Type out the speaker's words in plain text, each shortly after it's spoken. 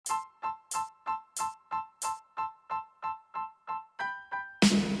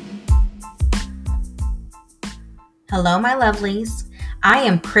Hello, my lovelies. I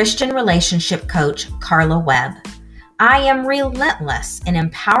am Christian relationship coach Carla Webb. I am relentless in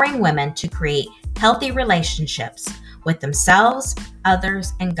empowering women to create healthy relationships with themselves,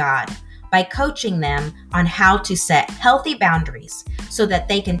 others, and God by coaching them on how to set healthy boundaries so that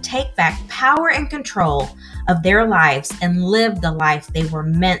they can take back power and control of their lives and live the life they were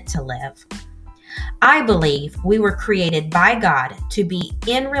meant to live. I believe we were created by God to be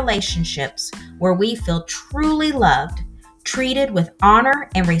in relationships where we feel truly loved, treated with honor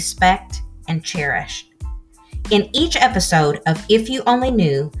and respect, and cherished. In each episode of If You Only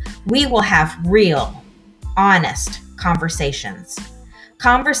Knew, we will have real, honest conversations.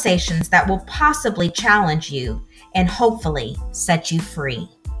 Conversations that will possibly challenge you and hopefully set you free.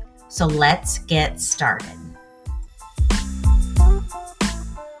 So let's get started.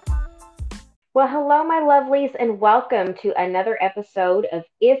 Well, hello, my lovelies, and welcome to another episode of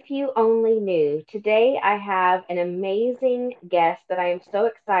If You Only Knew. Today, I have an amazing guest that I am so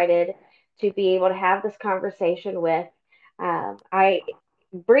excited to be able to have this conversation with. I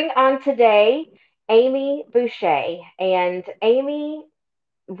bring on today Amy Boucher. And Amy,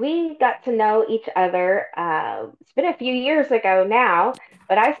 we got to know each other. It's been a few years ago now,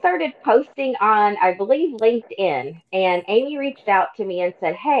 but I started posting on, I believe, LinkedIn. And Amy reached out to me and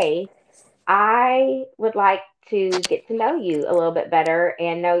said, "Hey, I would like to get to know you a little bit better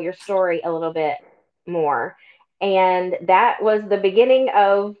and know your story a little bit more." And that was the beginning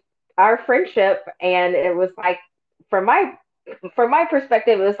of our friendship. And it was like, from my from my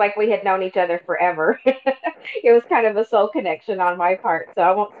perspective, it was like we had known each other forever. It was kind of a soul connection on my part. So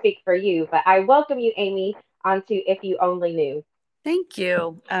I won't speak for you, but I welcome you, Amy, onto If You Only Knew. Thank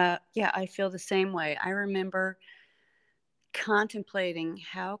you. Yeah, I feel the same way. I remember contemplating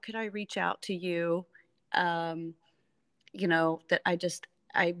how could I reach out to you. Um, that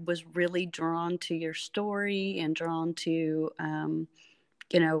I was really drawn to your story and drawn to,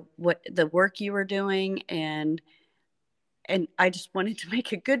 what the work you were doing. And I just wanted to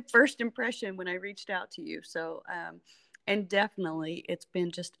make a good first impression when I reached out to you. So, and definitely it's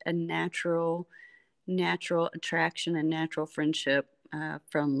been just a natural attraction and natural friendship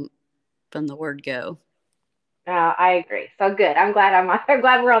from the word go. I agree. So good. I'm glad I'm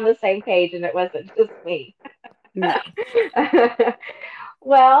glad we're on the same page and it wasn't just me. No.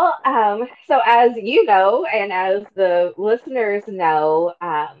 Well, so as you know, and as the listeners know,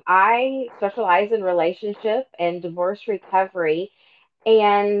 I specialize in relationship and divorce recovery.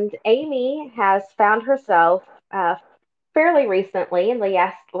 And Amy has found herself fairly recently, in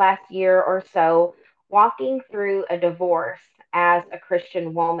the last year or so, walking through a divorce as a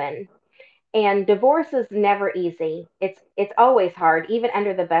Christian woman. And divorce is never easy. It's always hard, even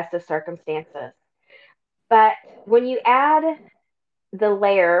under the best of circumstances. But when you add the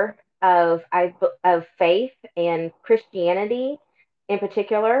layer of faith and Christianity, in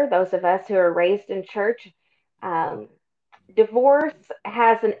particular, those of us who are raised in church, um, divorce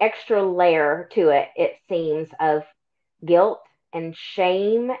has an extra layer to it. It seems of guilt and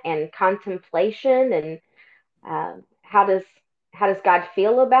shame and contemplation and how does God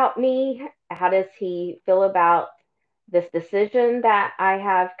feel about me? How does He feel about this decision that I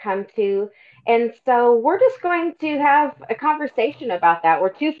have come to? And so we're just going to have a conversation about that. We're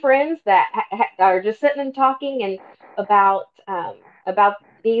two friends that are just sitting and talking and about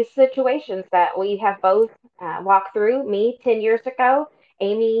these situations that we have both walked through. Me 10 years ago,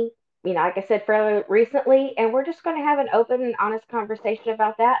 Amy, like I said, fairly recently, and we're just going to have an open and honest conversation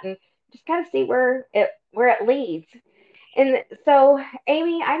about that and just kind of see where it leads. And so,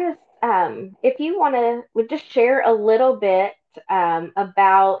 Amy, I just, if you want to, would just share a little bit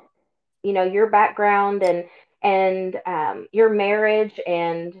about, your background and your marriage,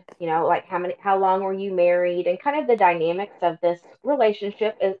 and like how long were you married, and kind of the dynamics of this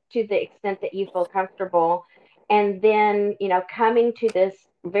relationship, to the extent that you feel comfortable, and then coming to this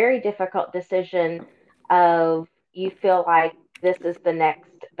very difficult decision of, you feel like this is the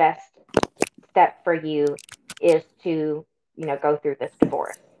next best step for you, is to go through this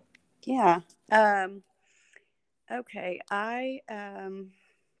divorce. Yeah. Okay. I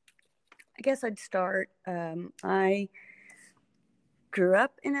guess I'd start. I grew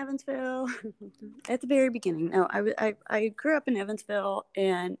up in Evansville at the very beginning. No, I grew up in Evansville,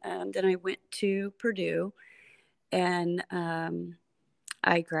 and then I went to Purdue, and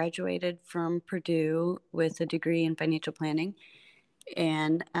I graduated from Purdue with a degree in financial planning,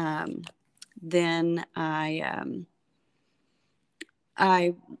 and then I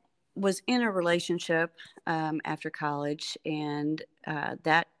was in a relationship after college, and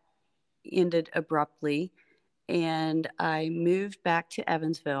that ended abruptly, and I moved back to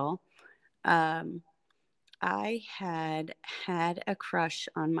Evansville. Um, I had a crush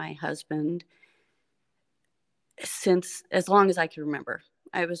on my husband since as long as I can remember.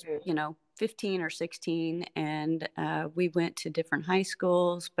 I was, 15 or 16, and we went to different high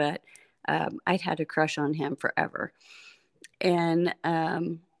schools, but I'd had a crush on him forever. And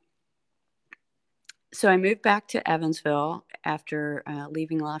so I moved back to Evansville after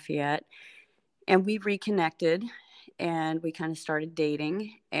leaving Lafayette, and we reconnected, and we kind of started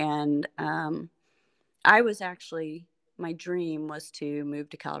dating. And I was actually, my dream was to move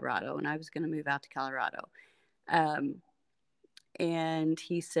to Colorado, and I was going to move out to Colorado. Um, and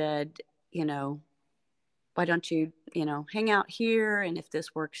he said, you know, why don't you, hang out here? And if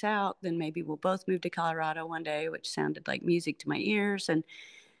this works out, then maybe we'll both move to Colorado one day, which sounded like music to my ears. And,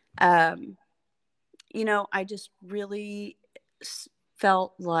 um, I just really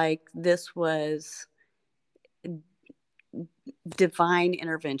felt like this was divine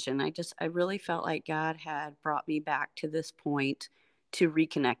intervention. I really felt like God had brought me back to this point to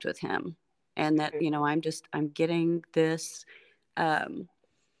reconnect with him. And that, I'm getting this, um,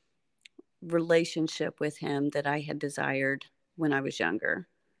 relationship with him that I had desired when I was younger.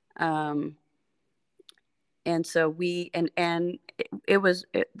 Um, and so the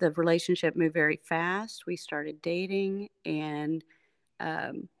relationship moved very fast. We started dating, and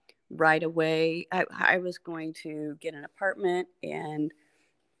um, right away, I was going to get an apartment, and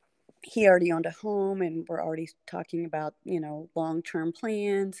he already owned a home, and we're already talking about, long-term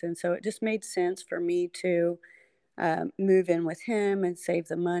plans. And so it just made sense for me to move in with him and save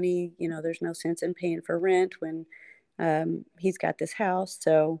the money. There's no sense in paying for rent when he's got this house.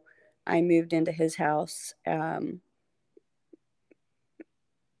 So I moved into his house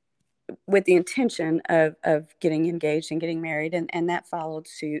with the intention of getting engaged and getting married, and that followed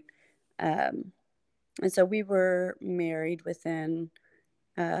suit. And so we were married within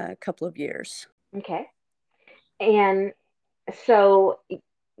a couple of years. Okay. And so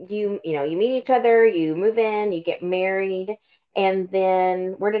you meet each other, you move in, you get married, and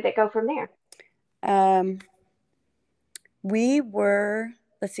then where did it go from there? Um, we were,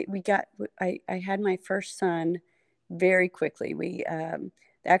 let's see, I had my first son very quickly.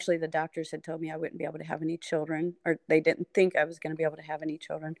 Actually, the doctors had told me I wouldn't be able to have any children, or they didn't think I was going to be able to have any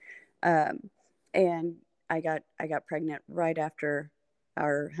children. Um, and I got pregnant right after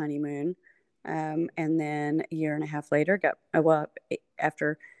our honeymoon. And then a year and a half later,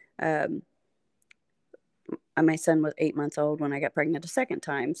 after um, my son was 8 months old when I got pregnant a second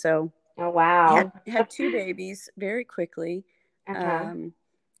time. So Oh had wow. had two babies very quickly. Uh-huh. Um,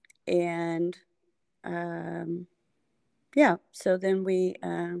 and um, yeah, so then we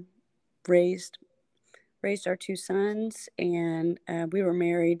raised raised our two sons, and we were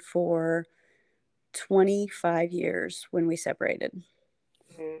married for 25 years when we separated.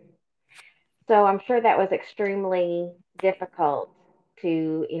 Mhm. So I'm sure that was extremely difficult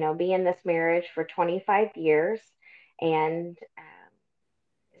to, be in this marriage for 25 years. And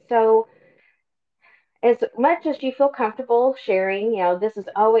so, as much as you feel comfortable sharing, this is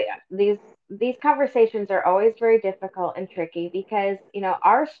always these conversations are always very difficult and tricky because,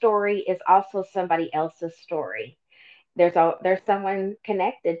 our story is also somebody else's story. There's someone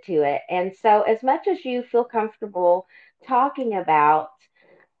connected to it. And so, as much as you feel comfortable talking about,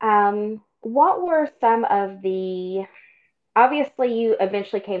 what were some of the obviously you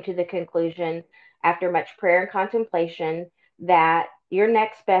eventually came to the conclusion after much prayer and contemplation that your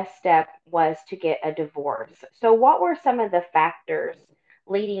next best step was to get a divorce. So what were some of the factors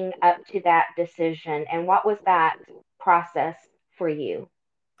leading up to that decision, and what was that process for you?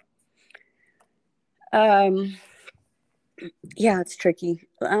 Um, yeah, it's tricky.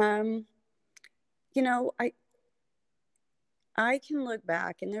 You know, I can look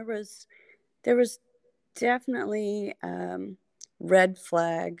back, and there was definitely red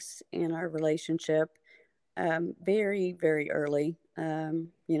flags in our relationship, very very early.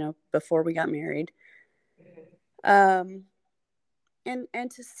 Before we got married. Um, and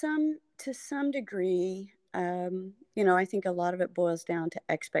to some degree, I think a lot of it boils down to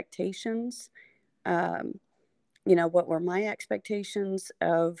expectations. Um, what were my expectations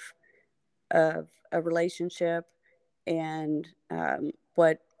of a relationship, and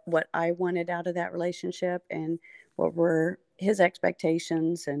what I wanted out of that relationship, and what were his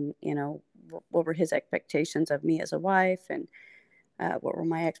expectations, and what were his expectations of me as a wife, and what were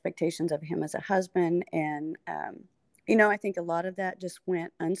my expectations of him as a husband. And I think a lot of that just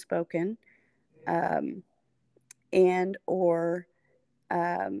went unspoken, um, and or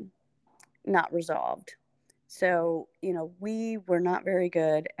um, not resolved. So we were not very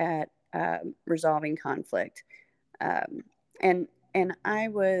good at resolving conflict. um, and and I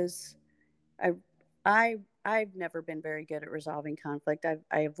I've never been very good at resolving conflict.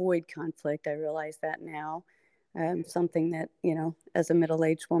 I avoid conflict. I realize that now. Something that, as a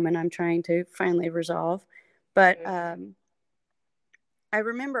middle-aged woman, I'm trying to finally resolve. But I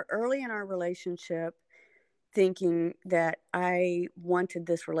remember early in our relationship thinking that I wanted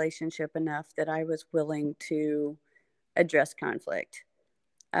this relationship enough that I was willing to address conflict,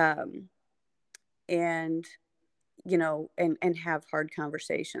 um, and and have hard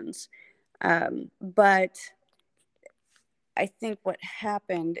conversations. But I think what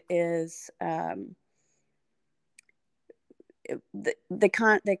happened is,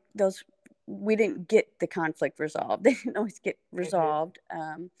 those, we didn't get the conflict resolved. They didn't always get resolved,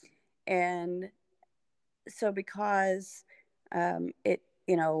 and so because it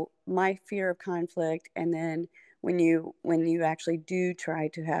my fear of conflict, and then when you actually do try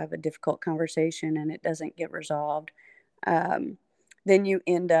to have a difficult conversation and it doesn't get resolved, um, then you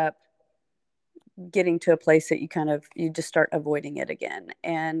end up getting to a place that you just start avoiding it again,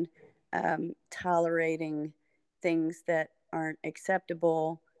 and tolerating things that aren't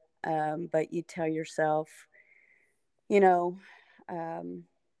acceptable, but you tell yourself, you know um,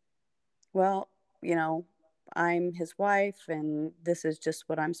 well, you know, I'm his wife and this is just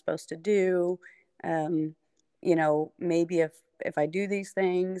what I'm supposed to do. Um, maybe if I do these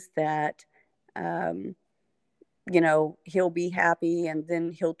things that, um, he'll be happy and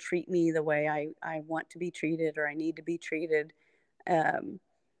then he'll treat me the way I want to be treated or I need to be treated. Um,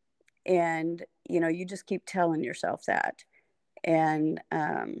 and, you just keep telling yourself that. And,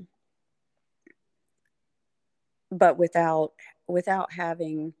 but without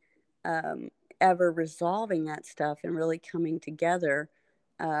having, um, ever resolving that stuff and really coming together,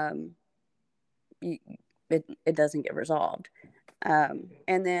 um, you, it doesn't get resolved.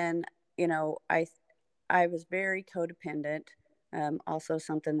 And then, I was very codependent. Also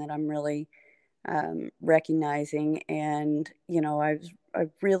something that I'm really, recognizing. And, I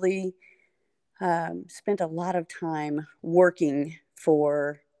really, spent a lot of time working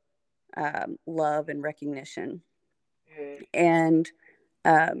for, love and recognition, and,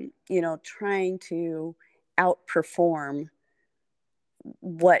 trying to outperform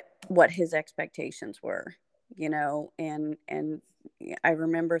what his expectations were, and I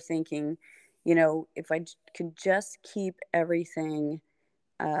remember thinking, if I could just keep everything,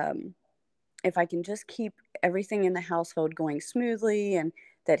 um, if I can just keep everything in the household going smoothly, and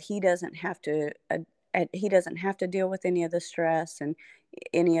that he doesn't have to deal with any of the stress and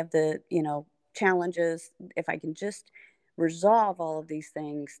any of the, challenges. If I can just resolve all of these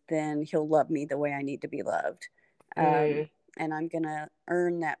things, then he'll love me the way I need to be loved. Um, and I'm going to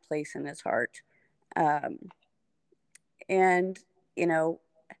earn that place in his heart. Um, and, you know,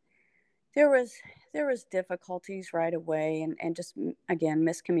 there was, there was difficulties right away, and just, again,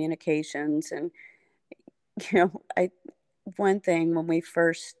 miscommunications. And, one thing, when we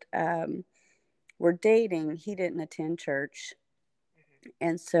first, were dating, he didn't attend church.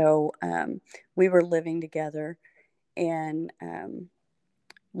 And so, we were living together, and,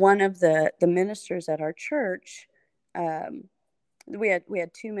 one of the ministers at our church, um, we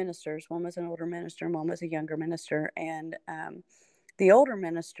had two ministers. One was an older minister, and one was a younger minister. And, the older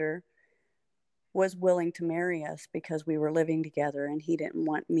minister was willing to marry us because we were living together, and he didn't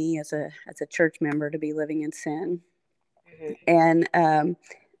want me as a church member to be living in sin. And,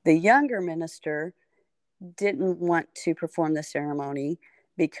 the younger minister didn't want to perform the ceremony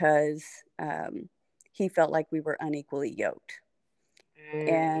because, he felt like we were unequally yoked.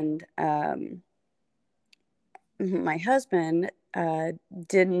 And, my husband,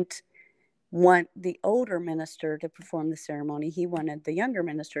 didn't want the older minister to perform the ceremony. He wanted the younger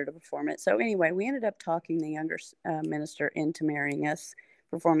minister to perform it. So anyway, we ended up talking the younger, minister into marrying us,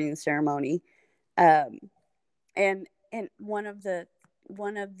 performing the ceremony. Um, and one of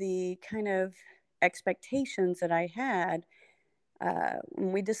the kind of expectations that I had,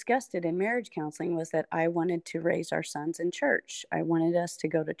 when we discussed it in marriage counseling, was that I wanted to raise our sons in church. I wanted us to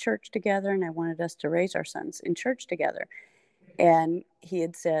go to church together, and I wanted us to raise our sons in church together. And he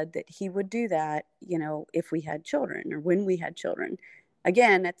had said that he would do that, if we had children or when we had children.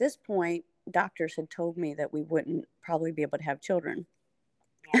 Again, at this point, doctors had told me that we wouldn't probably be able to have children.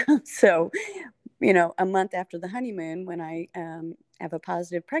 So, a month after the honeymoon, when I, have a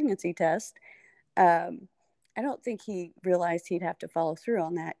positive pregnancy test, I don't think he realized he'd have to follow through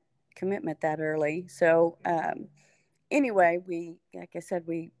on that commitment that early. So, anyway, like I said,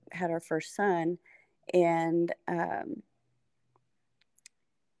 we had our first son, and,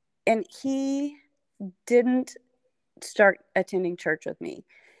 and he didn't start attending church with me.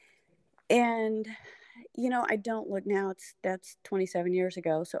 And, I don't look now, that's 27 years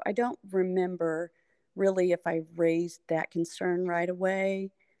ago. So I don't remember really if I raised that concern right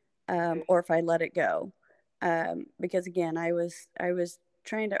away, or if I let it go. Because again, I was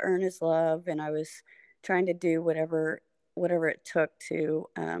trying to earn his love, and I was trying to do whatever it took to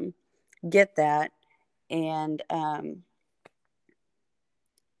get that. And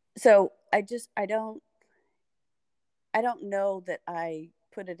so I don't know that I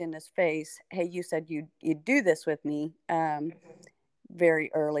put it in his face. Hey, you said you'd do this with me.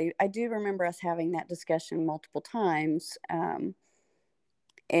 Very early. I do remember us having that discussion multiple times, and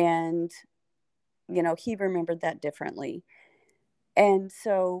he remembered that differently. And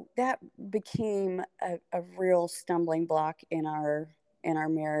so that became a real stumbling block in our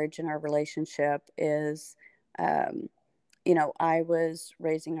marriage and our relationship. Is um, I was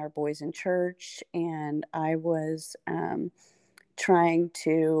raising our boys in church, and I was trying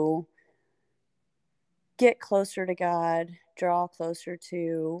to get closer to God, draw closer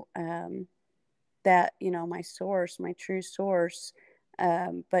to that, my source, my true source,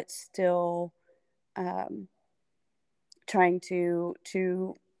 but still um, trying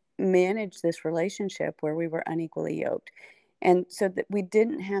to manage this relationship where we were unequally yoked. And so that we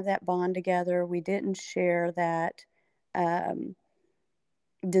didn't have that bond together. We didn't share that um,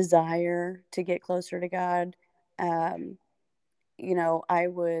 desire to get closer to God. Um, I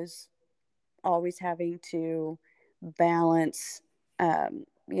was always having to balance,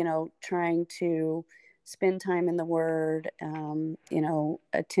 trying to spend time in the Word,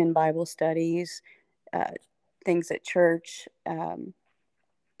 attend Bible studies, uh, things at church,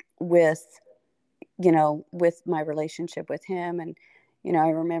 with, with my relationship with him. And, I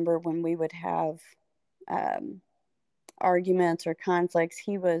remember when we would have um, arguments or conflicts.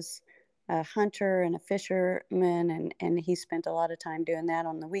 He was a hunter and a fisherman, and he spent a lot of time doing that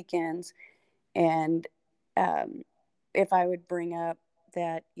on the weekends. And if I would bring up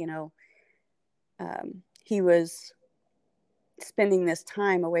that, he was spending this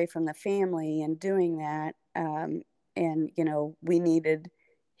time away from the family and doing that, and, we needed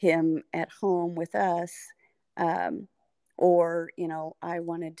him at home with us, um, or, I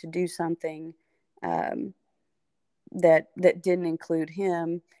wanted to do something um, that didn't include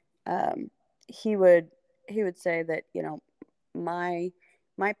him, um, he would he would say that, my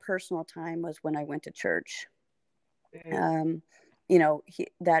my personal time was when I went to church. Mm-hmm. um,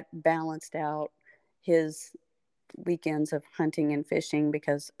 that balanced out his weekends of hunting and fishing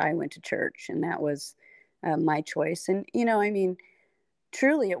because I went to church, and that was my choice. And I mean,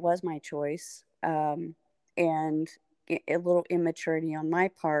 truly, it was my choice, and a little immaturity on my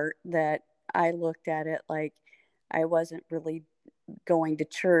part that I looked at it like I wasn't really going to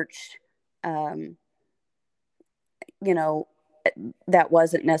church. Um, you know, that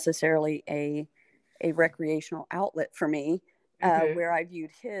wasn't necessarily a recreational outlet for me, Mm-hmm. where I viewed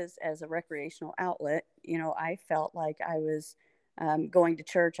his as a recreational outlet. I felt like I was going to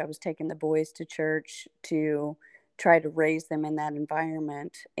church. I was taking the boys to church to try to raise them in that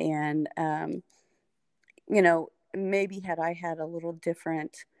environment. And, maybe had I had a little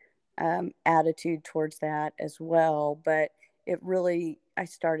different attitude towards that as well, but I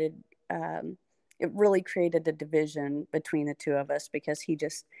started, it really created a division between the two of us because he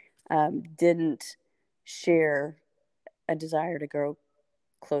just didn't share a desire to grow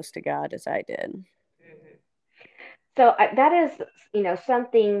close to God as I did. Mm-hmm. So that is,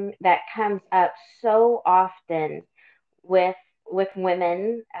 something that comes up so often with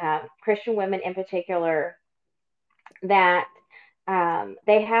women, Christian women in particular, that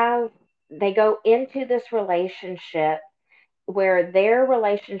they go into this relationship where their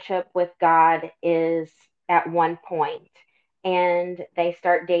relationship with God is at one point, and they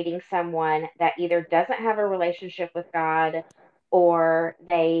start dating someone that either doesn't have a relationship with God, or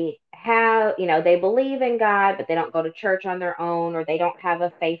they have, they believe in God, but they don't go to church on their own, or they don't have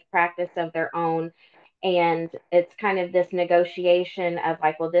a faith practice of their own. And it's kind of this negotiation of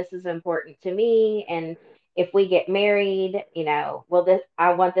like, well, this is important to me, and if we get married, well, this,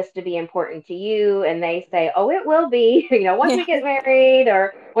 I want this to be important to you. And they say, oh, it will be, once we get married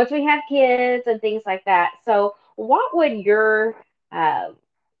or once we have kids and things like that. So, what would your uh,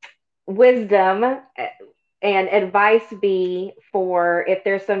 wisdom and advice be for if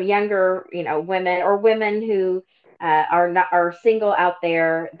there's some younger, women or women who are single out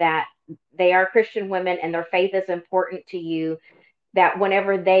there, that they are Christian women and their faith is important to you, that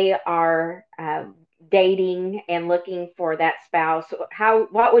whenever they are dating and looking for that spouse,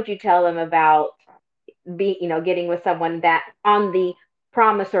 what would you tell them about getting with someone that on the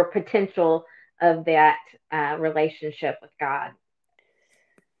promise or potential of that relationship with God?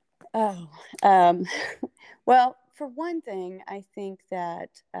 Oh, um, well, for one thing, I think that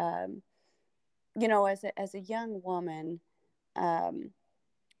as a young woman, um,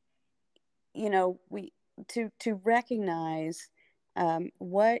 we to recognize,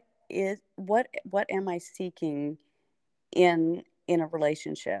 what am I seeking in a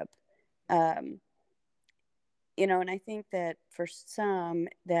relationship. um, and I think that for some,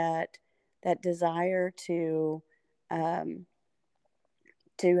 that desire um,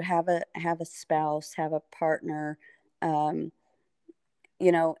 to have a spouse, have a partner, um,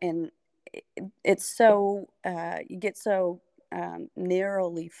 and it's so, you get so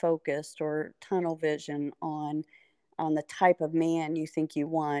narrowly focused, or tunnel vision, on the type of man you think you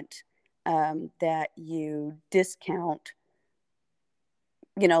want, that you discount,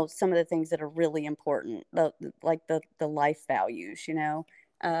 some of the things that are really important, like the life values,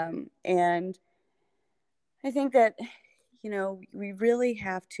 and I think that, we really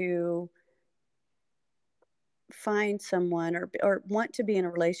have to find someone, or want to be in a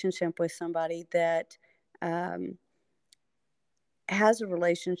relationship with somebody that um, has a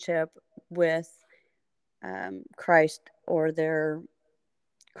relationship with Christ, or their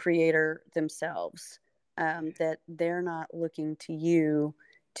creator themselves, that they're not looking to you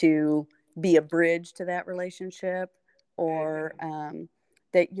to be a bridge to that relationship, or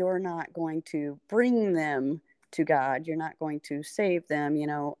that you're not going to bring them to God. You're not going to save them.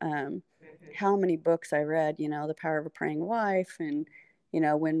 How many books I read, The Power of a Praying Wife, and,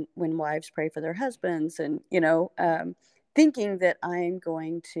 when wives pray for their husbands, and, thinking that I'm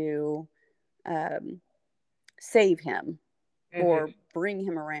going to save him Hmm. or bring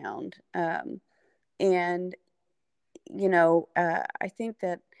him around. And, I think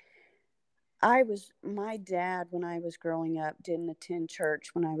that my dad, when I was growing up, didn't attend church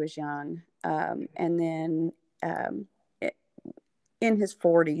when I was young. And then um, in his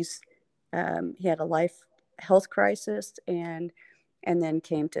 40s, he had a life health crisis, and then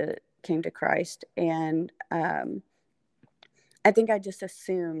came to Christ. And I think I just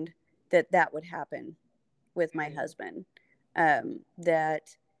assumed that would happen with my husband,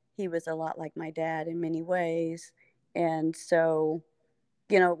 that he was a lot like my dad in many ways. And so,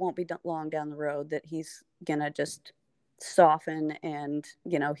 it won't be long down the road that he's going to just soften, and,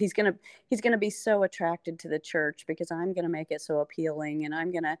 he's going to be so attracted to the church because I'm going to make it so appealing, and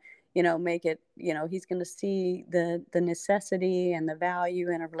I'm going to, make it, he's going to see the necessity and the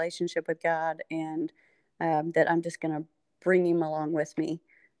value in a relationship with God, and that I'm just going to bring him along with me.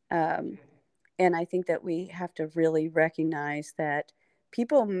 Um, and I think that we have to really recognize that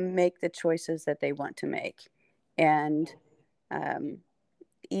people make the choices that they want to make. And um,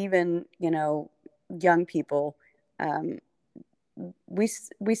 even, young people, um, we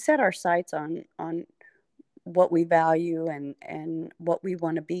set our sights on what we value, and what we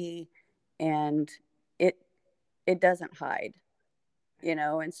want to be. And it, it doesn't hide,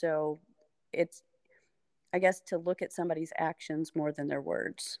 and so it's, I guess, to look at somebody's actions more than their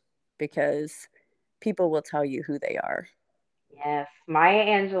words, because people will tell you who they are. Yes, Maya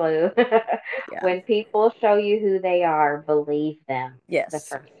Angelou. Yeah. When people show you who they are, believe them the Yes.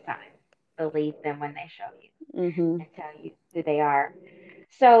 first time. Believe them when they show you Mm-hmm. and tell you who they are.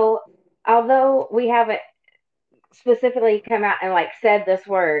 So, although we haven't specifically come out and like said this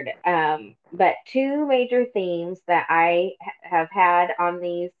word, but two major themes that have had on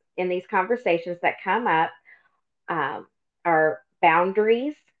these in these conversations that come up, um, are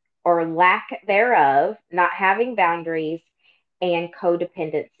boundaries or lack thereof, not having boundaries, and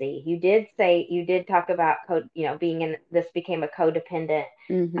codependency. You did talk about being in this became a codependent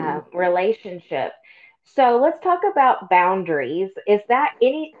Mm-hmm. relationship. So let's talk about boundaries. Is that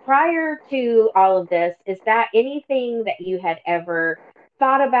any prior to all of this? Is that anything that you had ever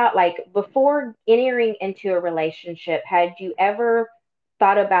thought about, like before entering into a relationship? Had you ever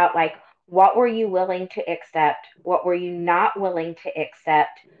thought about like what were you willing to accept? What were you not willing to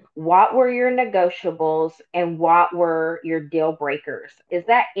accept? What were your negotiables and what were your deal breakers? Is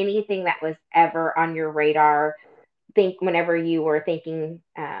that anything that was ever on your radar? Think whenever you were thinking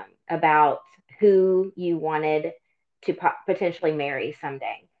about who you wanted to potentially marry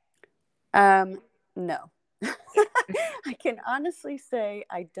someday. No. I can honestly say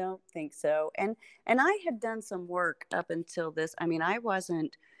I don't think so. And I had done some work up until this. I mean, I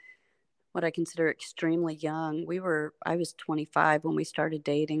wasn't what I consider extremely young. I was 25 when we started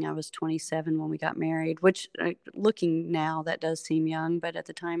dating. I was 27 when we got married, which, looking now, that does seem young, but at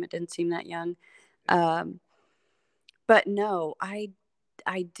the time it didn't seem that young. Um, but no, I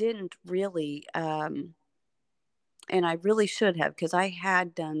didn't really, and I really should have, because I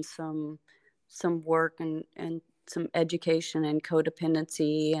had done some work, and some education and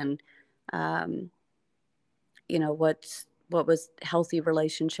codependency, and um, what was healthy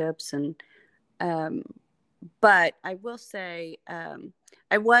relationships, and Um, but I will say,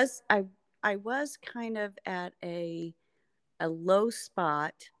 I was I was kind of at a low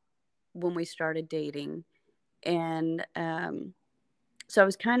spot when we started dating, and so I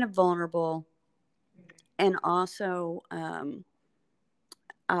was kind of vulnerable, and also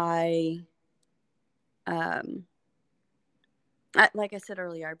I, um, like I said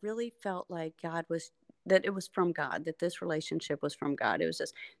earlier, I really felt like God was that it was from God, that this relationship was from God. It was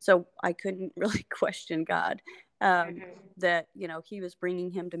just so I couldn't really question God. Mhm. That He was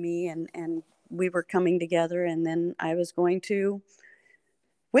bringing him to me, and we were coming together, and then I was going to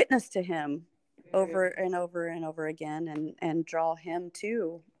witness to him over Mhm. and over and over again, and draw him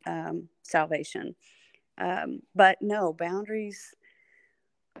to salvation. But no, boundaries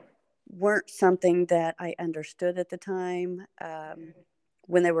weren't something that I understood at the time.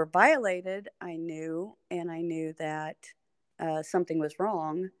 When they were violated, I knew, and I knew that something was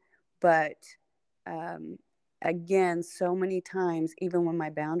wrong. But um, again, so many times, even when my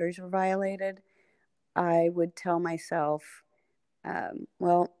boundaries were violated, I would tell myself,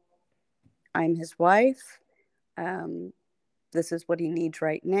 well, I'm his wife. Um, this is what he needs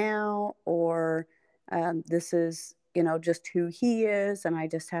right now, or this is, just who he is, and I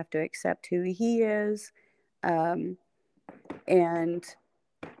just have to accept who he is. Um, and,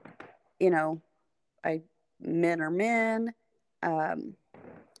 you know, I men are men. Um,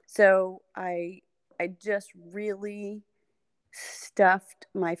 so I just really stuffed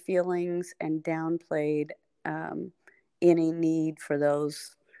my feelings and downplayed um, any need for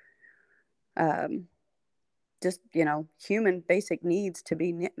those um, just human basic needs to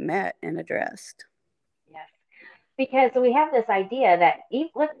be met and addressed. Yes. Because we have this idea that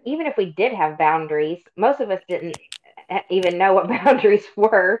even if we did have boundaries, most of us didn't even know what boundaries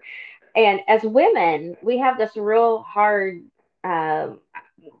were. And as women, we have this real hard, um,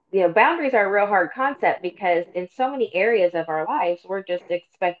 boundaries are a real hard concept because in so many areas of our lives, we're just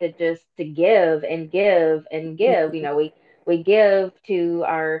expected just to give and give and give. We give to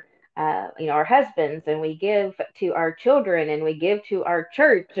our our husbands, and we give to our children, and we give to our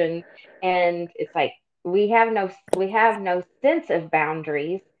church, and it's like we have no sense of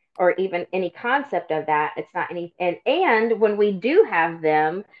boundaries or even any concept of that. It's not any, and when we do have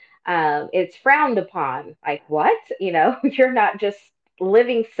them, it's frowned upon. Like, what? You're not just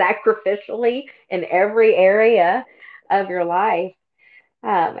living sacrificially in every area of your life.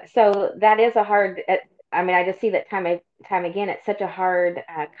 So that is a hard. I mean, I just see that time again. It's such a hard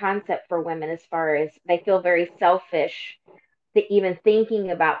concept for women, as far as they feel very selfish to even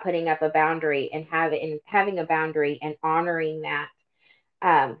thinking about putting up a boundary and having a boundary and honoring that.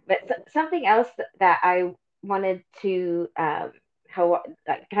 But something else that I wanted to kind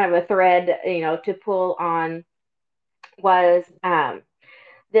of a thread, to pull on was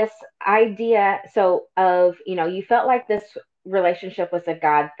this idea. So of you felt like this relationship was a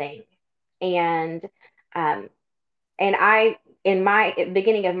God thing, and um, I in my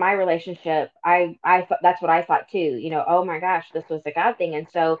beginning of my relationship, I thought that's what I thought too. Oh my gosh, this was a God thing, and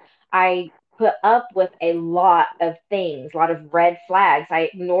so I put up with a lot of things, a lot of red flags. I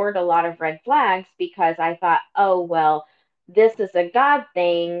ignored a lot of red flags because I thought, oh well, this is a God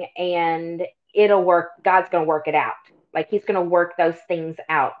thing, and it'll work. God's going to work it out. Like He's going to work those things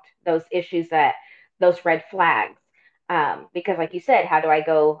out, those issues, those red flags. Because like you said, how do I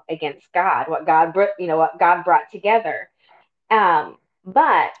go against God? What God brought together.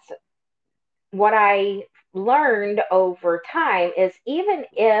 But what I learned over time is, even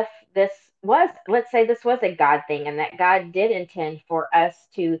if this let's say this was a God thing, and that God did intend for us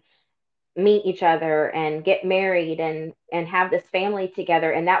to meet each other and get married and have this family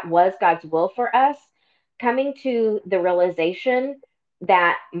together, and that was God's will for us, coming to the realization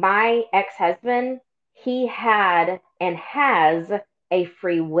that my ex-husband, he had and has a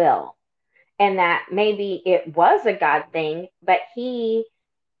free will, and that maybe it was a God thing, but he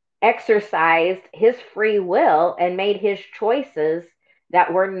exercised his free will and made his choices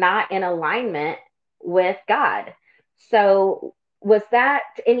that were not in alignment with God. So, was that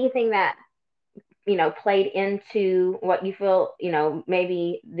anything that played into what you feel,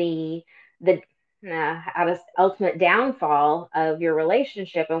 maybe the ultimate downfall of your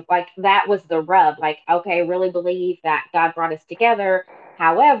relationship? And like, that was the rub. Like, okay, I really believe that God brought us together.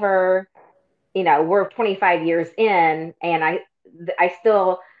 However, we're 25 years in, and I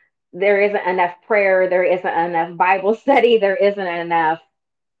still, there isn't enough prayer, there isn't enough Bible study, there isn't enough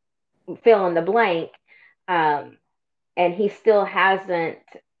fill in the blank. Um, and he still hasn't,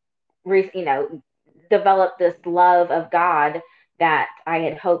 you know, developed this love of God that I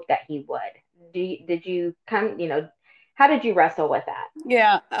had hoped that he would. Did you come, how did you wrestle with that?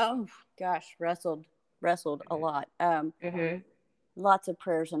 Yeah. Oh gosh, wrestled a lot. Mhm. Lots of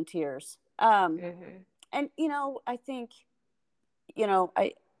prayers and tears. Mhm. And I think,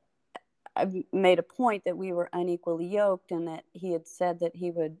 I made a point that we were unequally yoked, and that he had said that he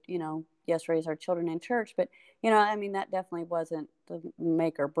would, yes, raise our children in church. But, I mean, that definitely wasn't the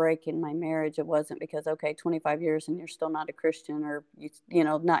make or break in my marriage. It wasn't because, okay, 25 years and you're still not a Christian, or,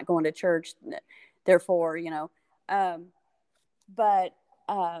 not going to church. Therefore, but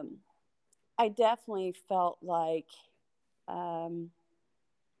I definitely felt like, um,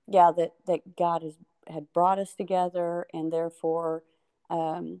 yeah, that God had brought us together, and therefore,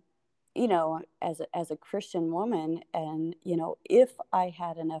 um, as a Christian woman, and if I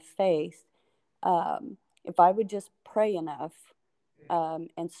had enough faith, if I would just pray enough,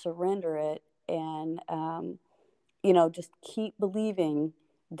 and surrender it, and just keep believing,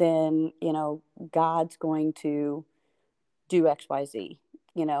 then God's going to do X, Y, Z.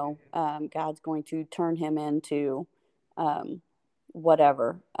 God's going to turn him into, um,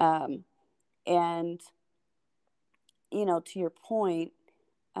 whatever. And to your point,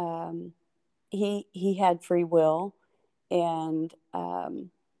 um, he had free will, and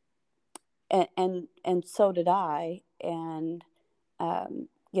and so did I. And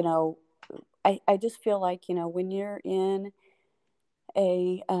you know I just feel like, when you're in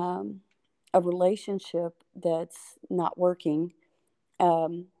a um, a relationship that's not working,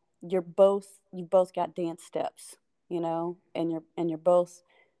 um, you've both got dance steps, and you're both,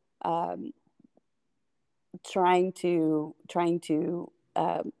 um, trying to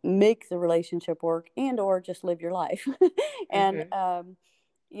make the relationship work, and or just live your life. And Mhm.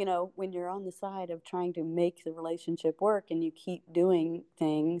 when you're on the side of trying to make the relationship work, and you keep doing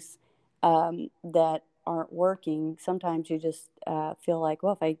things that aren't working, sometimes you just feel like,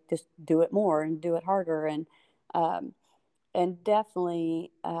 well, if I just do it more and do it harder, um, and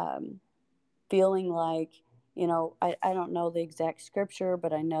definitely, feeling like, I don't know the exact scripture,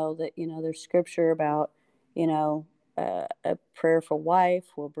 but I know that, there's scripture about, a prayerful wife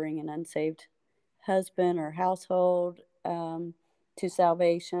will bring an unsaved husband or household, to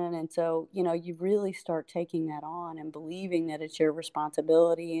salvation. And so, you really start taking that on and believing that it's your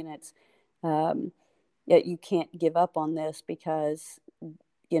responsibility, and it's, that you can't give up on this, because,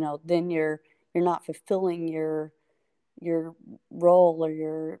 then you're not fulfilling your role, or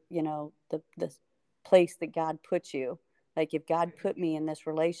your, the place that God put you. Like, if God put me in this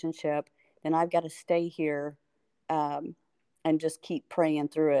relationship, then I've got to stay here, um, and just keep praying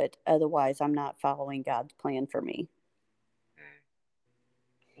through it. Otherwise, I'm not following God's plan for me.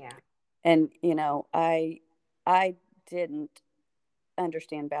 Yeah. And I didn't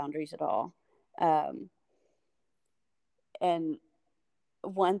understand boundaries at all. Um, and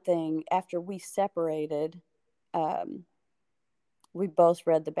one thing, after we separated, um, we both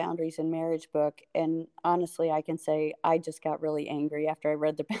read the Boundaries in Marriage book. And honestly, I can say I just got really angry after I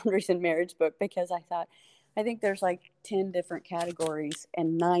read the Boundaries in Marriage book, because I think there's like 10 different categories,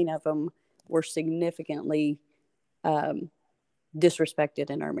 and 9 of them were significantly, um, disrespected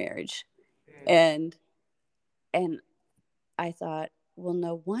in our marriage. And, and I thought, well,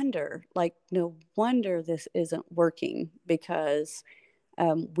 no wonder this isn't working, because,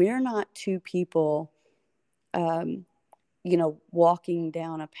 we're not two people, um, walking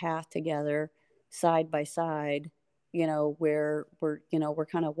down a path together, side by side, where we're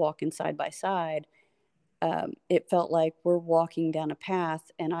kind of walking side by side. It felt like we're walking down a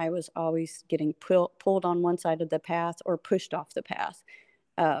path, and I was always getting pulled on one side of the path, or pushed off the path.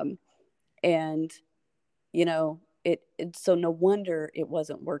 Um, and, so no wonder it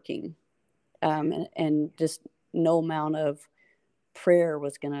wasn't working. And just no amount of prayer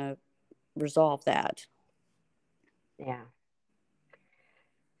was going to resolve that. Yeah.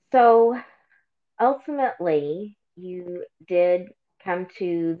 So ultimately, you did come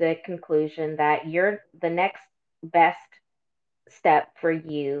to the conclusion that the next best step for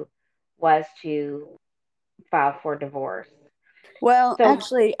you was to file for divorce. Well, So,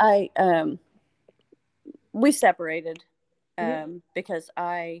 actually, we separated, mhm, because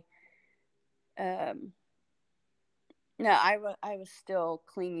um, no, I was still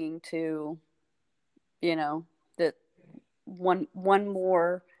clinging to, that one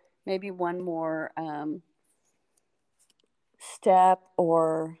more, maybe one more, step,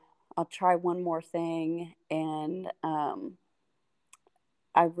 or I'll try one more thing. And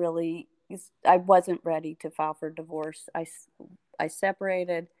I wasn't ready to file for divorce. I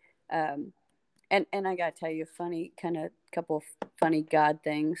separated. Um, and I got to tell you, funny, kind of couple of funny God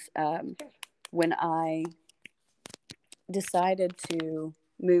things. When I decided to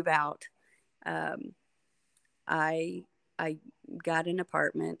move out, um, I I got an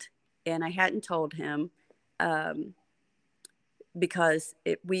apartment, and I hadn't told him, um, because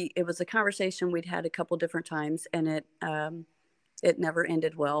it was a conversation we'd had a couple different times, and it never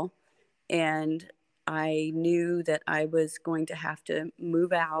ended well. And I knew that I was going to have to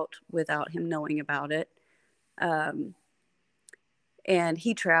move out without him knowing about it. Um, and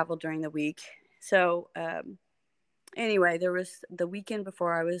he traveled during the week. So anyway, there was the weekend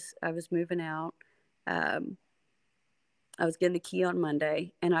before I was moving out. Um, I was getting the key on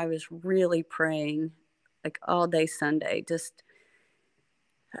Monday, and I was really praying like all day Sunday, just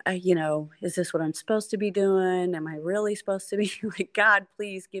is this what I'm supposed to be doing? Am I really supposed to be like, God,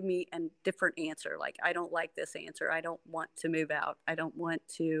 please give me a different answer. Like, I don't like this answer. I don't want to move out. I don't want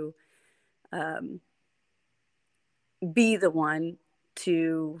to um, be the one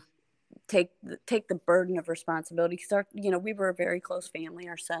to take the burden of responsibility. Because we were a very close family.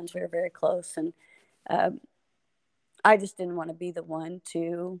 Our sons, we were very close, and um, I just didn't want to be the one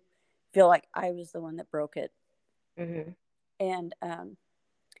to feel like I was the one that broke it. Mm-hmm. And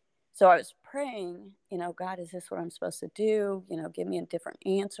so I was praying, God, is this what I'm supposed to do? Give me a different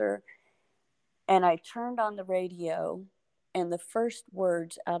answer. And I turned on the radio, and the first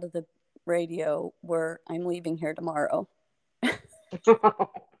words out of the radio were, I'm leaving here tomorrow. And I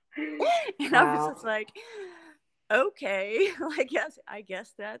was Wow. just like, okay, I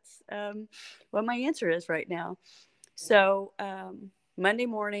guess that's what my answer is right now. So Monday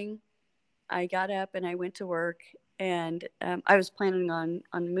morning, I got up and I went to work, and I was planning on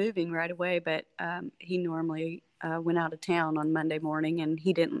moving right away, but he normally went out of town on Monday morning, and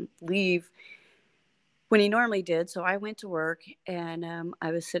he didn't leave when he normally did. So I went to work, and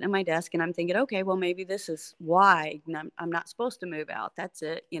I was sitting at my desk, and I'm thinking, okay, well, maybe this is why I'm not supposed to move out. That's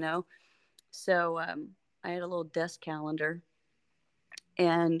it. So I had a little desk calendar,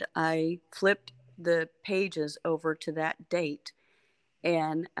 and I flipped the pages over to that date,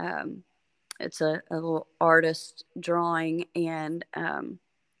 and it's a little artist drawing, and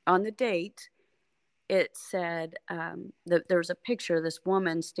on the date, it said that there was a picture of this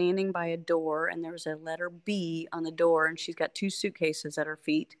woman standing by a door, and there was a letter B on the door, and she's got two suitcases at her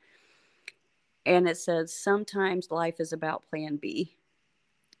feet. And it says, sometimes life is about plan B.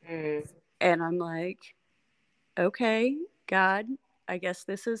 Mm. And I'm like, okay, God, I guess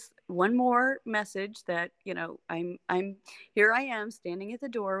this is one more message that, I'm here I am standing at the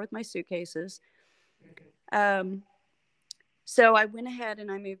door with my suitcases. Um, so I went ahead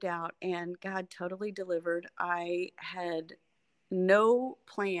and I moved out, and God totally delivered. I had no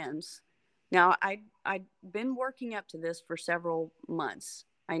plans. Now I'd been working up to this for several months.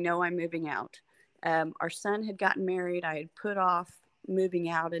 I know I'm moving out. Our son had gotten married. I had put off moving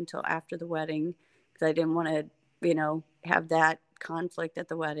out until after the wedding because I didn't want to, have that conflict at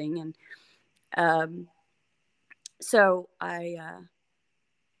the wedding. And so I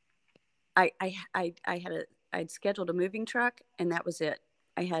had I'd scheduled a moving truck, and that was it.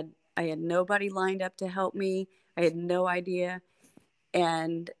 I had nobody lined up to help me. I had no idea.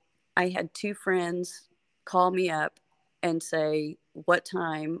 And I had two friends call me up and say, what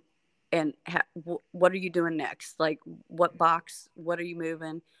time and what are you doing next? Like, what box? What are you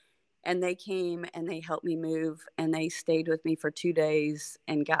moving? And they came and they helped me move, and they stayed with me for 2 days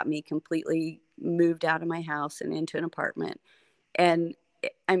and got me completely moved out of my house and into an apartment. And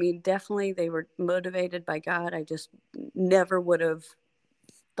I mean, definitely they were motivated by God. I just never would have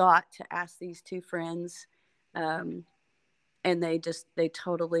thought to ask these two friends. And they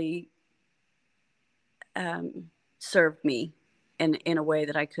totally served me in a way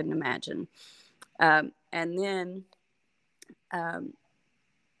that I couldn't imagine. And then um,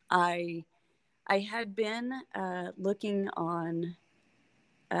 I I had been looking on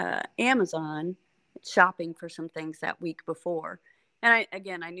Amazon, shopping for some things that week before. And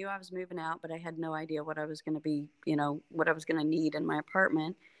I knew I was moving out, but I had no idea what I was going to be, what I was going to need in my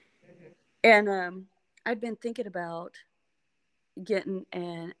apartment. And I'd been thinking about getting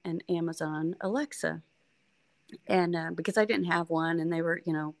an Amazon Alexa, and because I didn't have one, and they were,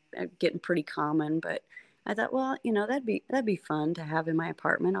 getting pretty common. But I thought, well, that'd be fun to have in my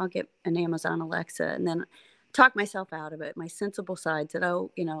apartment. I'll get an Amazon Alexa, and then talk myself out of it. My sensible side said,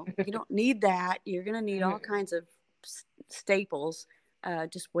 oh, you don't need that. You're going to need all kinds of staples.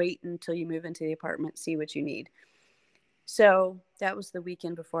 Just wait until you move into the apartment, see what you need. So that was the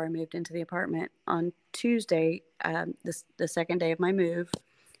weekend before I moved into the apartment. On Tuesday, the second day of my move,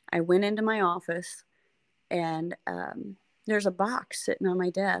 I went into my office, and there's a box sitting on my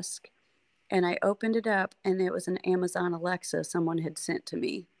desk, and I opened it up, and it was an Amazon Alexa someone had sent to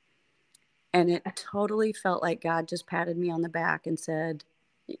me. And it totally felt like God just patted me on the back and said,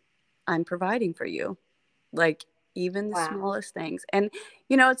 I'm providing for you. Like, even the Wow. smallest things. And,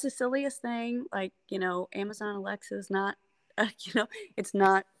 you know, it's the silliest thing. Like, you know, Amazon Alexa is not, you know, it's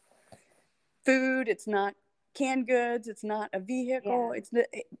not food, it's not canned goods, it's not a vehicle. Yeah.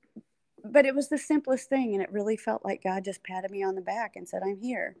 But it was the simplest thing. And it really felt like God just patted me on the back and said, I'm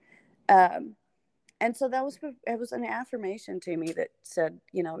here. Um, and so it was an affirmation to me that said,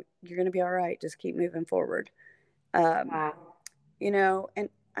 you know, you're going to be all right. Just keep moving forward. Um, Wow. you know, and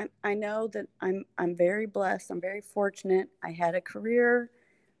I know that I'm very blessed. I'm very fortunate. I had a career,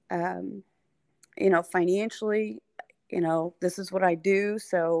 um, you know, financially, you know, this is what I do.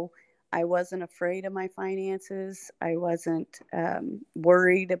 So I wasn't afraid of my finances. I wasn't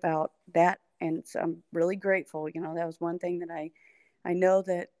worried about that. And so I'm really grateful. You know, that was one thing that I know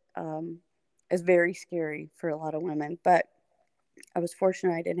that is very scary for a lot of women, but I was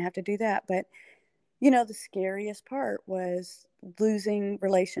fortunate I didn't have to do that. But, you know, the scariest part was losing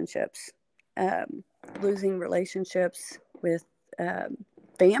relationships, um, losing relationships with um,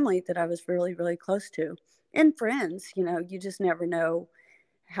 family that I was really, really close to, and friends. You know, you just never know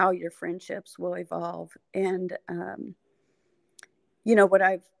how your friendships will evolve. And you know what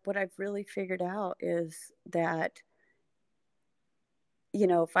I've really figured out is that, you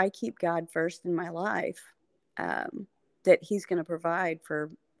know, if I keep God first in my life, um, that He's going to provide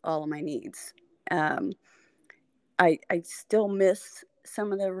for all of my needs. Um, I still miss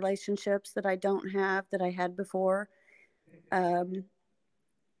some of the relationships that I don't have that I had before. Um,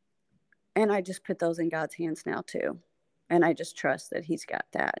 and I just put those in God's hands now too. And I just trust that He's got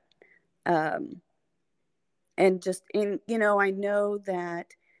that. Um, and just in, you know, I know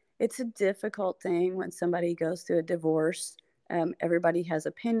that it's a difficult thing when somebody goes through a divorce. Everybody has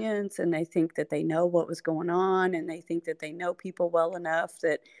opinions and they think that they know what was going on and they think that they know people well enough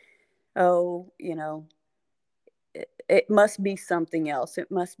that, oh, you know, it must be something else.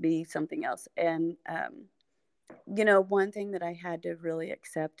 It must be something else. And, you know, one thing that I had to really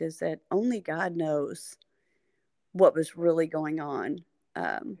accept is that only God knows what was really going on.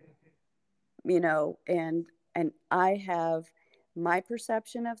 Um, you know, and I have my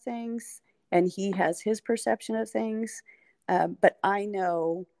perception of things and he has his perception of things. But I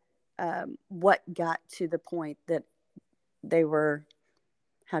know what got to the point that they were,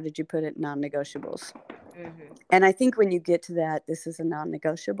 how did you put it, non-negotiables. Hmm. And I think when you get to that, this is a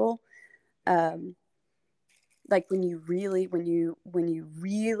non-negotiable. um, like when you really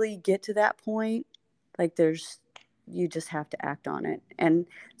get to that point, like there's, you just have to act on it. And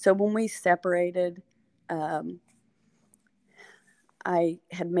so when we separated, um, I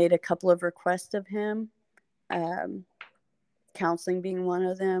had made a couple of requests of him, um, counseling being one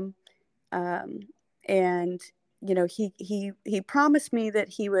of them. um, and you know, he promised me that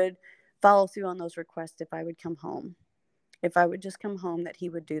he would follow through on those requests if I would come home, if I would just come home, that he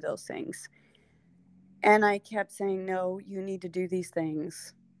would do those things. And I kept saying, no, you need to do these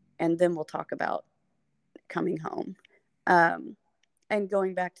things, and then we'll talk about coming home. Um, and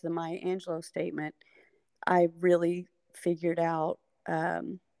going back to the Maya Angelou statement, I really figured out,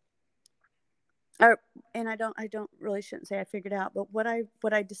 or, and I don't really shouldn't say I figured out, but what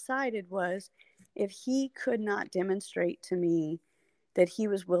I decided was, if he could not demonstrate to me that he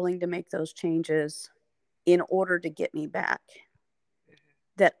was willing to make those changes in order to get me back,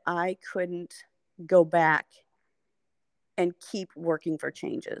 that I couldn't go back and keep working for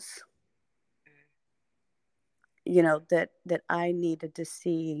changes. You know, that I needed to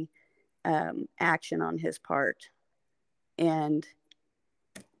see action on his part. And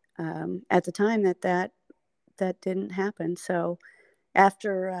at the time that didn't happen. So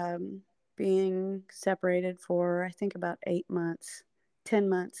after being separated for, I think, about 8 months, 10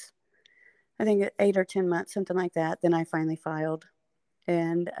 months, I think 8 or 10 months, something like that, then I finally filed.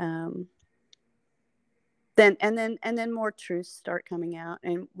 And then more truths start coming out.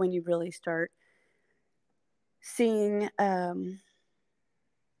 And when you really start seeing,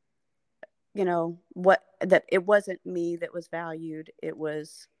 you know, what, that it wasn't me that was valued, it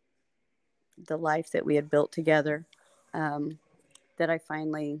was the life that we had built together, um, that I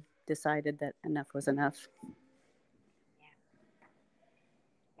finally decided that enough was enough.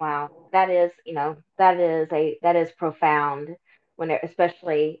 Wow, that is, you know, that is profound when it,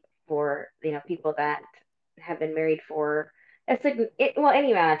 especially for, you know, people that have been married for well,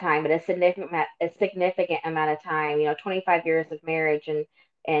 any amount of time, but a significant amount of time, you know, 25 years of marriage,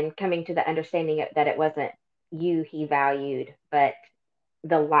 and coming to the understanding that it wasn't you he valued, but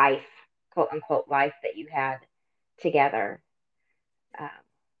the life, quote unquote, life that you had together, um,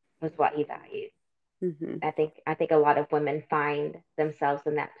 was what he valued. Mm-hmm. I think a lot of women find themselves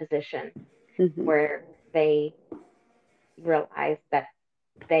in that position Mm-hmm. where they realize that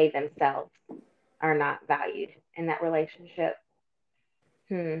they themselves are not valued in that relationship.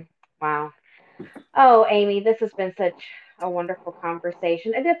 Hmm. Wow. Oh, Amy, this has been such a wonderful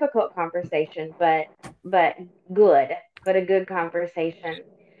conversation, a difficult conversation, but good, but a good conversation.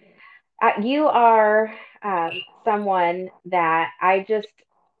 You are someone that I just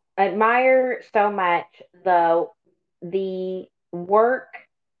admire so much, the work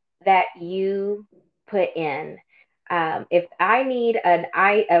that you put in. If I need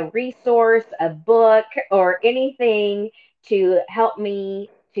a resource, a book, or anything to help me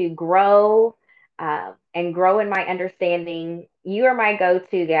to grow and grow in my understanding, you are my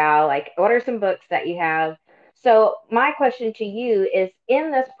go-to gal. Like, what are some books that you have? So, my question to you is,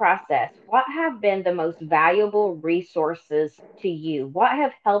 in this process, what have been the most valuable resources to you? What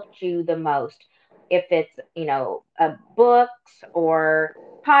have helped you the most? If it's, books or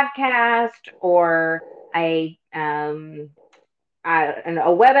podcast or a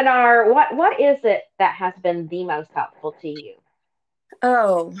webinar, what is it that has been the most helpful to you?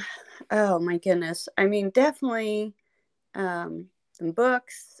 Oh, oh my goodness. I mean, definitely some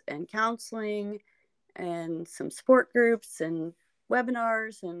books and counseling and some support groups and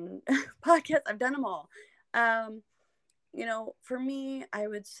webinars and podcasts. I've done them all. Um, for me, I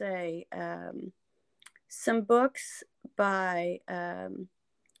would say some books by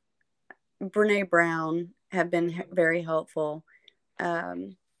Brene Brown have been very helpful.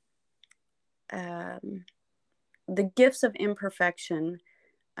 Um, um, the Gifts of Imperfection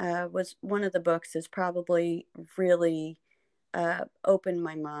was one of the books that's probably really opened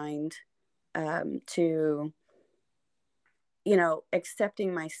my mind to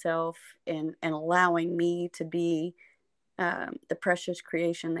accepting myself and allowing me to be the precious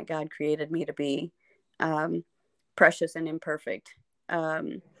creation that God created me to be, um, precious and imperfect.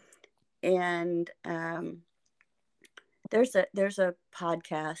 And there's a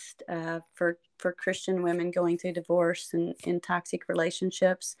podcast for Christian women going through divorce and in toxic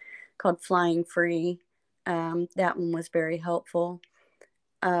relationships called Flying Free. That one was very helpful.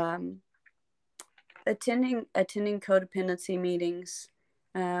 Um, attending codependency meetings,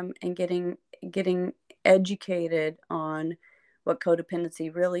 and getting educated on what codependency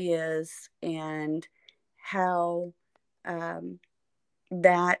really is and how um,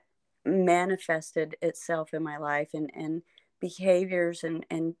 that manifested itself in my life, and behaviors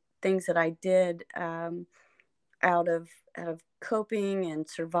and things that I did out of coping and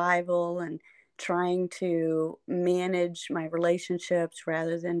survival and trying to manage my relationships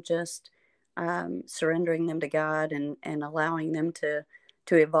rather than just surrendering them to God and allowing them to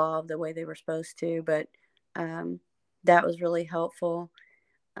evolve the way they were supposed to. But um, that was really helpful.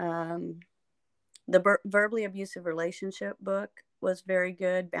 Um, the verbally abusive relationship book was very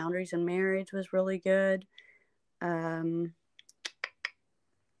good. Boundaries in Marriage was really good. Um,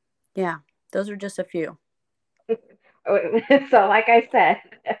 yeah, those are just a few. So, like I said,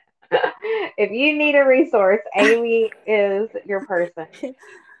 if you need a resource, Amy is your person.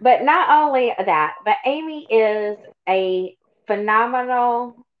 But not only that, but Amy is a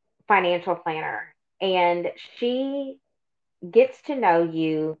phenomenal financial planner, and she gets to know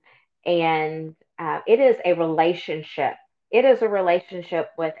you, and it is a relationship. It is a relationship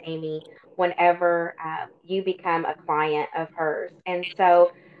with Amy whenever you become a client of hers. And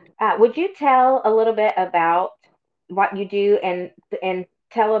so, would you tell a little bit about what you do, and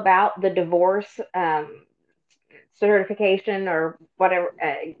tell about the divorce certification or whatever?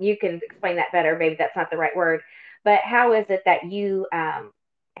 You can explain that better. Maybe that's not the right word, but how is it that you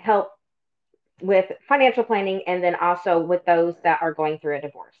help with financial planning and then also with those that are going through a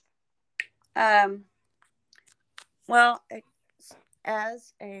divorce? Um, well,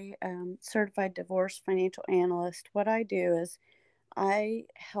 as a certified divorce financial analyst, what I do is I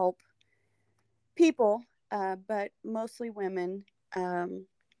help people, but mostly women, um,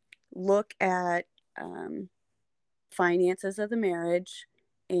 look at finances of the marriage,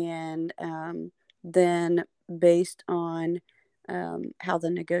 and then based on how the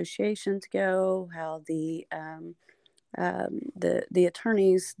negotiations go, how the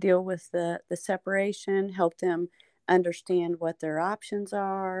attorneys deal with the separation, help them understand what their options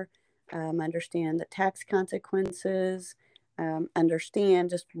are, understand the tax consequences, understand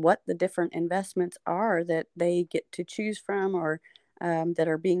just what the different investments are that they get to choose from, or that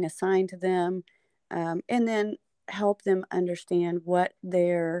are being assigned to them, and then help them understand what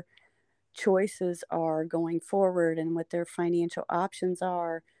their choices are going forward and what their financial options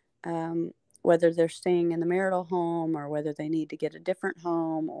are, um, whether they're staying in the marital home or whether they need to get a different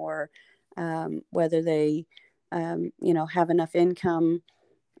home, or whether they have enough income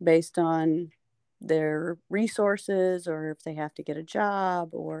based on their resources, or if they have to get a job,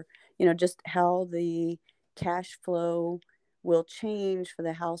 or, just how the cash flow will change for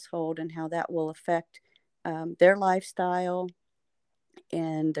the household and how that will affect their lifestyle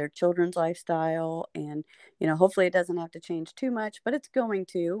and their children's lifestyle. And, hopefully it doesn't have to change too much, but it's going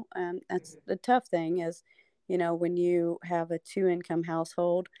to. That's the tough thing is, when you have a 2-income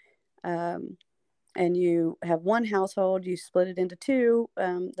household, and you have one household, you split it into two,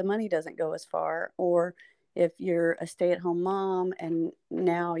 the money doesn't go as far. Or if you're a stay-at-home mom and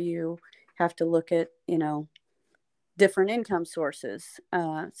now you have to look at, different income sources.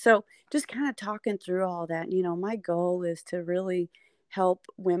 So just kind of talking through all that, my goal is to really help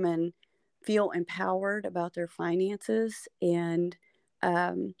women feel empowered about their finances and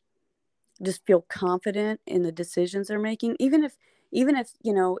just feel confident in the decisions they're making, even if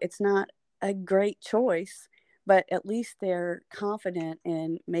it's not a great choice, but at least they're confident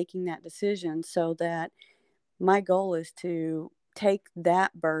in making that decision. So that my goal is to take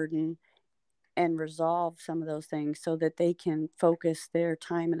that burden and resolve some of those things so that they can focus their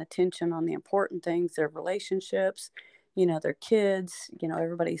time and attention on the important things, their relationships, their kids,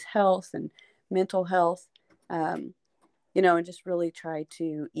 everybody's health and mental health, and just really try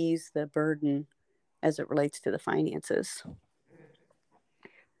to ease the burden as it relates to the finances.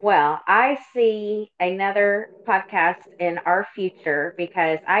 Well, I see another podcast in our future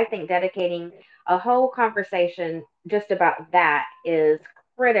because I think dedicating a whole conversation just about that is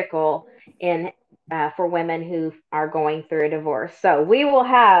critical in for women who are going through a divorce. So we will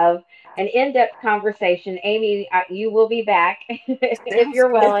have an in-depth conversation. Amy, you will be back if Sounds you're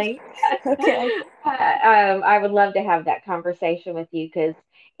good. willing. Okay. I would love to have that conversation with you because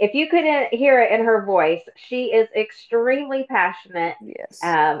if you couldn't hear it in her voice, she is extremely passionate Yes.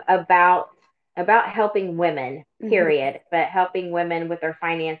 about helping women, Mm-hmm. period, but helping women with their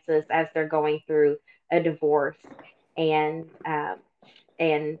finances as they're going through a divorce. And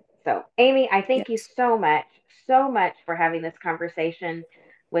and so, Amy, I thank you Yes. so much for having this conversation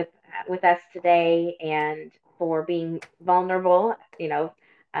with with us today and for being vulnerable.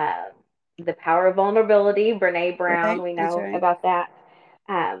 Uh, the power of vulnerability. Brene Brown, Right. we That's know right. about that.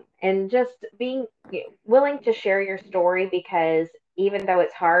 And just being willing to share your story because even though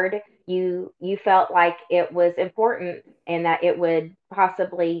it's hard, you felt like it was important and that it would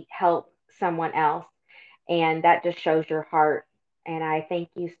possibly help someone else, and that just shows your heart. And I thank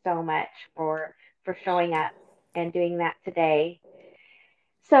you so much for showing up and doing that today.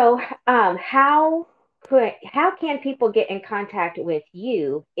 So, how can people get in contact with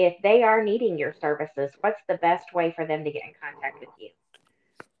you if they are needing your services? What's the best way for them to get in contact with you?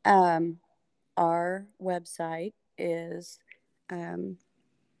 Um, our website is um,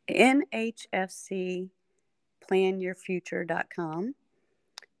 nhfcplanyourfuture.com.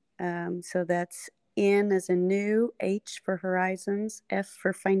 So that's N as in new, H for horizons, F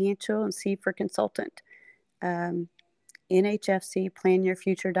for financial, and C for consultant. Um,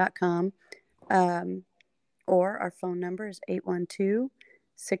 nhfcplanyourfuture.com. Or our phone number is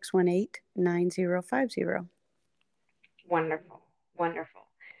 812-618-9050. Wonderful, wonderful.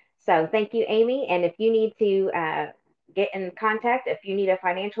 So thank you, Amy. And if you need to get in contact, if you need a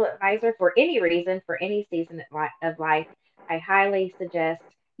financial advisor for any reason, for any season of life, I highly suggest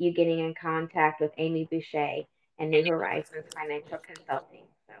you getting in contact with Amy Boucher and New Horizons Financial Consulting.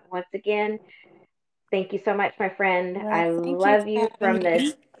 So once again, thank you so much, my friend. Well, I thank you love for you having from the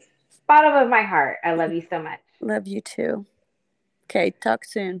me. bottom of my heart. I love you so much. Love you too. Okay, talk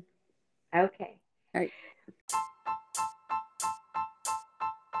soon. Okay. All right.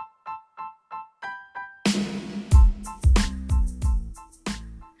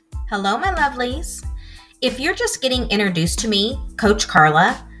 Hello, my lovelies. If you're just getting introduced to me, Coach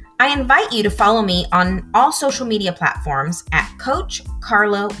Carla, I invite you to follow me on all social media platforms at Coach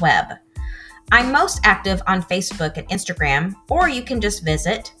Carla Webb. I'm most active on Facebook and Instagram, or you can just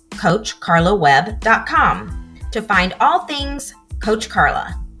visit CoachCarlaWebb.com to find all things Coach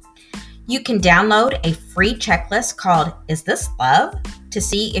Carla. You can download a free checklist called Is This Love? To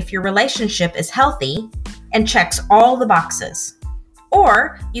see if your relationship is healthy and checks all the boxes.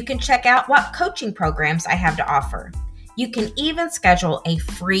 Or you can check out what coaching programs I have to offer. You can even schedule a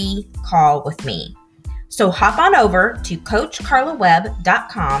free call with me. So hop on over to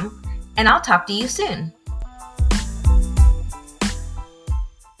CoachCarlaWebb.com and I'll talk to you soon.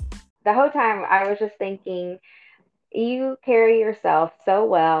 The whole time I was just thinking, you carry yourself so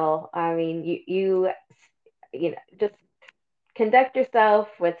well. I mean, just conduct yourself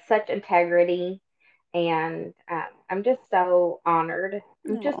with such integrity, and I'm just so honored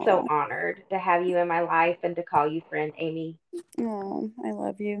I'm just so Oh, honored to have you in my life and to call you friend, Amy. oh, I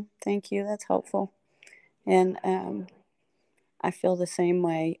love you. Thank you. That's helpful. And I feel the same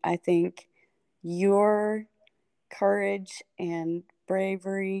way. I think your courage and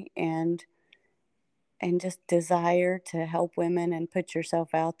bravery and just desire to help women and put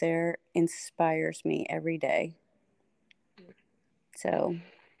yourself out there inspires me every day. So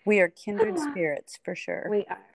we are kindred spirits for sure. We are.